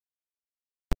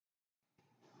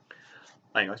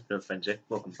Hey guys, been Fenns here.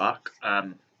 Welcome back.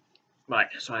 Right,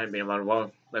 so I haven't been around a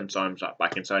while, then so I'm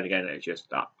back inside again. It's just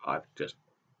that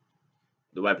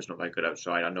the weather's not very good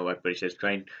outside. I know everybody says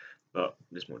train, but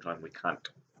this more time we can't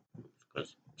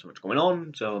because so much going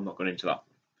on. So I'm not going into that.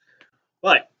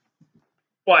 Right,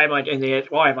 why am I in here?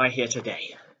 Why am I here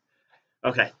today?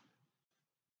 Okay,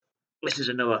 this is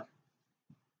another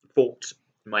thoughts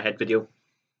in my head video.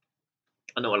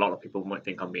 I know a lot of people might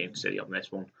think I'm being silly on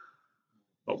this one,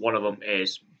 but one of them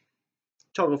is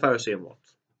toggle Pharisee and what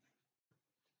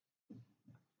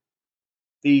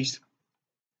these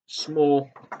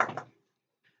small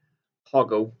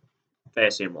toggle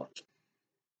Pharisee and what.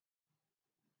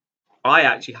 I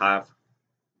actually have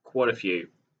quite a few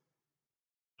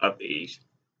of these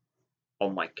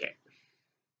on my kit.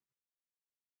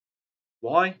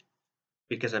 Why?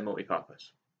 Because they're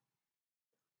multi-purpose.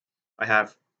 I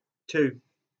have two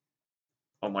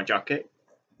on my jacket.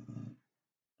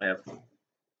 I have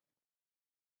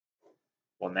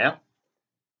one there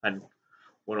and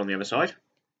one on the other side.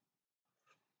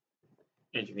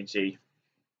 As you can see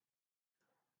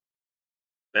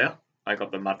there, I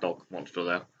got the Mad Dog monster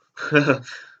there.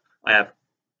 I have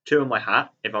two on my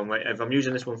hat. If I'm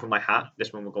using this one for my hat,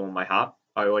 this one will go on my hat.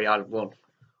 I already had one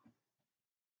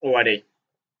already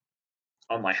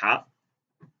on my hat.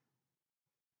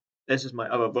 This is my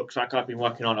other rucksack I've been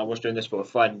working on. I was doing this for a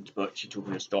friend, but she told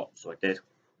me to stop, so I did.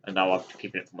 And now I'm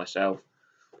keeping it for myself.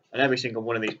 And every single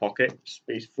one of these pockets,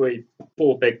 these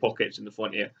four big pockets in the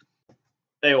front here,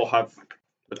 they all have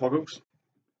the toggles.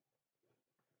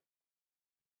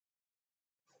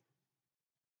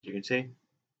 As you can see,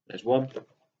 there's one.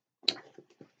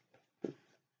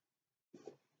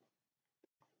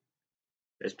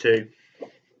 There's two.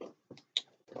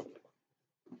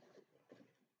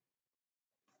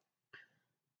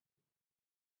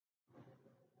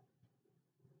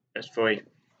 There's three.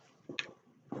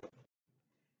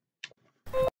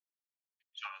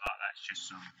 That's just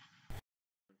some.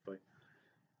 There's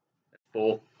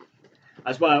four.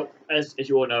 As well as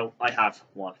you all know, I have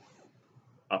one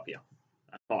up here.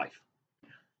 That's five.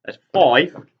 There's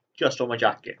five just on my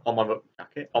jacket, on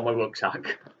my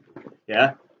rucksack.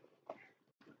 Yeah.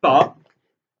 But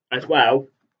as well,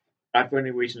 I've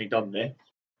only recently done this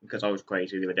because I was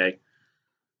crazy the other day.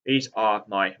 These are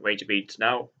my Ranger beads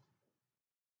now.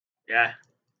 Yeah.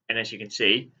 And as you can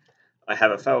see, I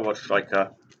have a Ferro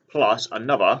Striker plus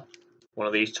another one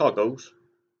of these toggles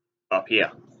up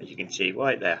here, as you can see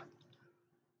right there.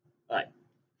 Right.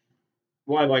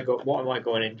 What am I going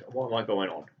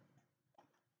on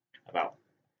about?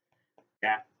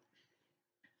 Yeah.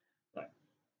 Right.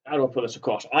 How do I put this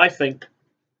across? I think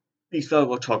these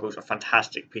Ferro toggles are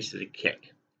fantastic pieces of kit.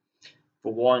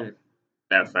 For one,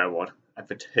 they're a Ferro, and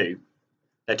for two,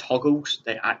 they're toggles.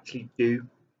 They actually do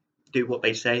what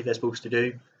they say they're supposed to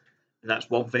do. And that's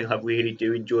one thing I really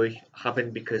do enjoy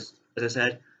having because, as I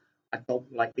said, I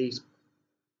don't like these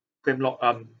Grimlock.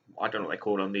 I don't know what they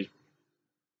call them. These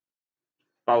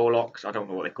barrel locks. I don't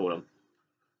know what they call them.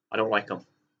 I don't like them.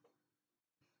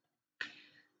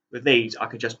 With these, I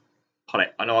could just pull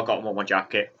it. I know I got them on my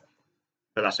jacket,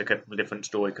 but that's a completely different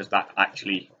story because that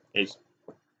actually needs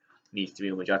to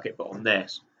be on my jacket. But on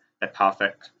this, they're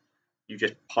perfect. You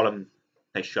just pull them.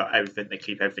 They shut everything. They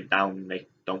keep everything down. They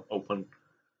don't open.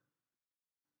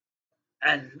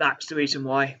 And that's the reason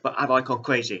why. But have I gone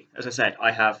crazy? As I said,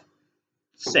 I have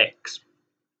six.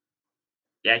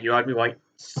 Yeah, you heard me right.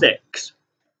 Six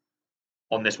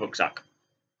on this rucksack.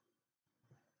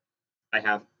 I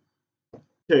have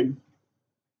two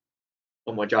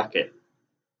on my jacket.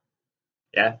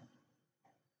 Yeah.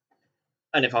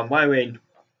 And if I'm wearing,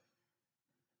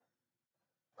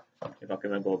 if I can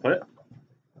remember where I put it,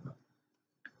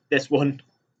 this one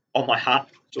on my hat,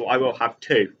 so I will have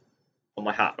two on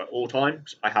my hat at all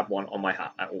times. I have one on my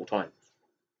hat at all times.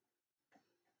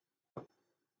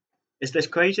 Is this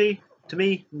crazy? To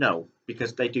me, no,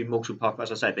 because they do multiple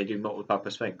purpose. As I said, they do multiple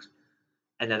purpose things,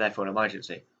 and they're there for an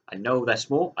emergency. I know they're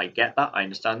small. I get that. I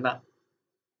understand that,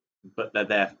 but they're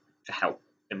there to help,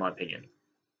 in my opinion.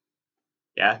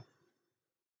 Yeah.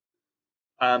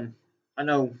 I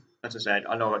know, as I said,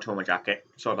 I know I got two on my jacket.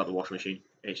 Sorry about the washing machine.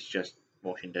 It's just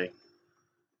washing day.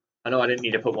 I know I didn't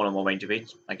need to put one on my Ranger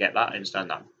beads. I get that. I understand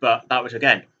that. But that was,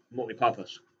 again,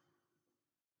 multi-purpose.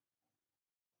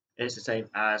 It's the same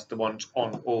as the ones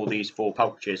on all these four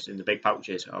pouches, in the big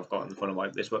pouches I've got in the front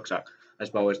of this rucksack,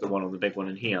 as well as the one on the big one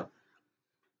in here.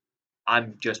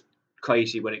 I'm just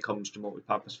crazy when it comes to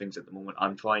multi-purpose things at the moment.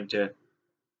 I'm trying to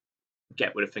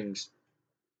get rid of things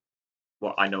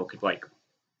what I know could break.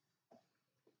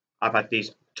 I've had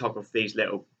these top of these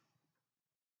little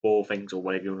ball things or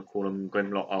whatever you want to call them.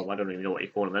 Grimlock. Oh, I don't even know what you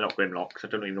call them. They're not Grimlocks. I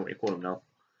don't even know what you call them now.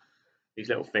 These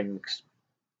little things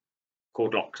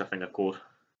called locks, I think they're called.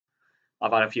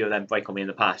 I've had a few of them break on me in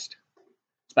the past,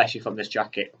 especially from this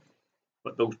jacket.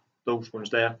 But those ones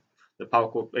there, the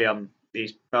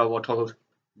these paracord toggles,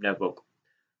 never broke.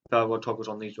 Paracord toggles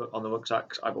on the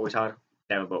rucksacks I've always had,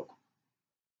 never broke.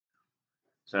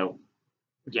 So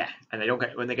yeah, and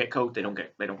when they get cold, they don't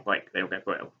break, they don't get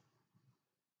brittle.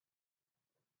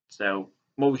 So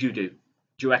what would you do? Do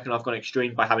you reckon I've gone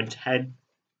extreme by having 10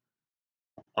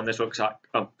 on this rucksack,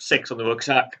 6 on the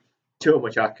rucksack, 2 on my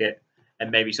jacket,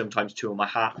 and maybe sometimes 2 on my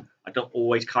hat? I don't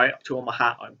always carry up 2 on my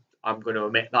hat. I'm going to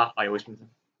admit that. I always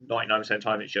 99% of the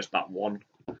time it's just that one.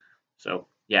 So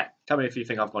yeah, tell me if you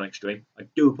think I've gone extreme. I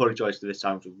do apologise if this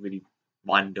sounds really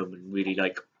random and really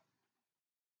like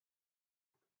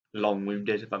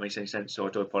long-winded, if that makes any sense. So I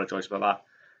do apologise about that.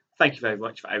 Thank you very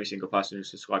much for every single person who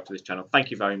subscribed to this channel. Thank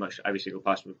you very much to every single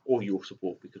person with all your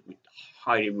support, because we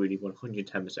highly, really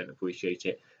 110% appreciate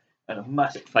it. And a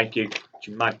massive thank you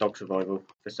to Mad Dog Survival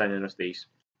for sending us these.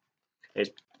 Here's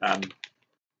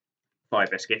fire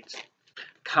biscuits.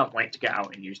 Can't wait to get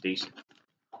out and use these.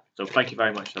 So thank you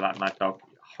very much for that, Mad Dog.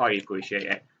 Highly appreciate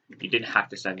it. You didn't have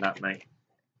to send that, mate.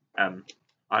 I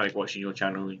like watching your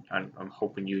channel, and I'm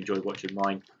hoping you enjoy watching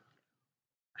mine.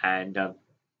 And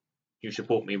you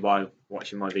support me while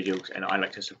watching my videos, and I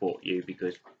like to support you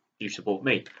because you support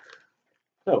me.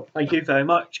 So thank you very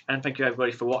much, and thank you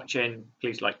everybody for watching.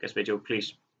 Please like this video,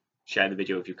 please share the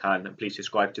video if you can, and please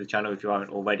subscribe to the channel if you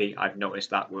haven't already. I've noticed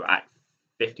that we're at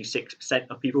 56%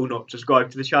 of people not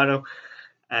subscribed to the channel,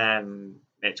 and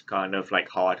it's kind of like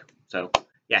hard. So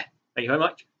yeah, thank you very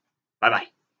much. Bye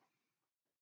bye.